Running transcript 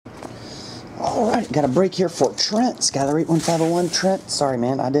Alright, got a break here for Trent. Skylar 81501. Trent, sorry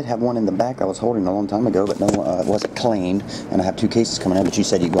man, I did have one in the back I was holding a long time ago, but no, it wasn't claimed, and I have 2 cases coming in, but you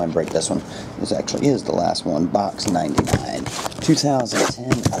said you'd go ahead and break this one. This actually is the last one, box 99. 2010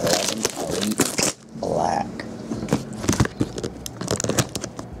 11 Elite Black.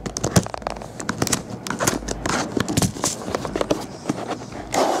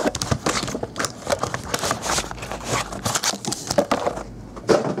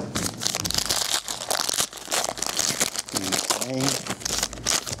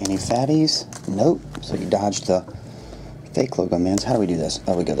 Any fatties? Nope. So you dodged the fake logo, man. How do we do this?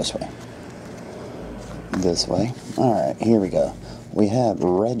 Oh, we go this way. This way. Alright, here we go. We have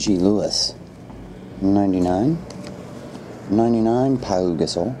Reggie Lewis, 99. 99, Pau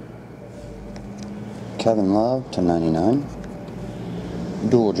Gasol. Kevin Love to 99.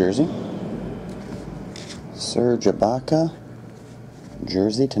 Dual jersey. Serge Ibaka,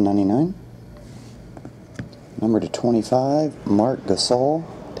 jersey to 99. Number to 25, Marc Gasol,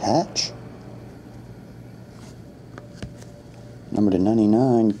 patch. Number to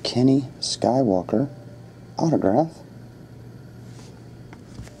 99, Kenny Skywalker, autograph.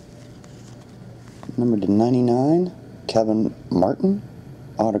 Number to 99, Kevin Martin,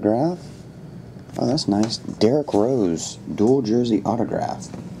 autograph. Oh, that's nice. Derrick Rose, dual jersey autograph.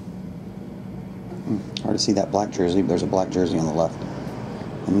 Hard to see that black jersey, but there's a black jersey on the left.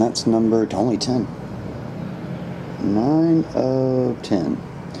 And that's number to only 10. 9 of 10.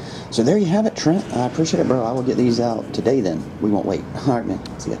 So there you have it, Trent. I appreciate it, bro. I will get these out today then. We won't wait. All right,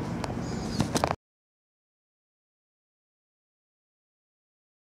 man. See ya.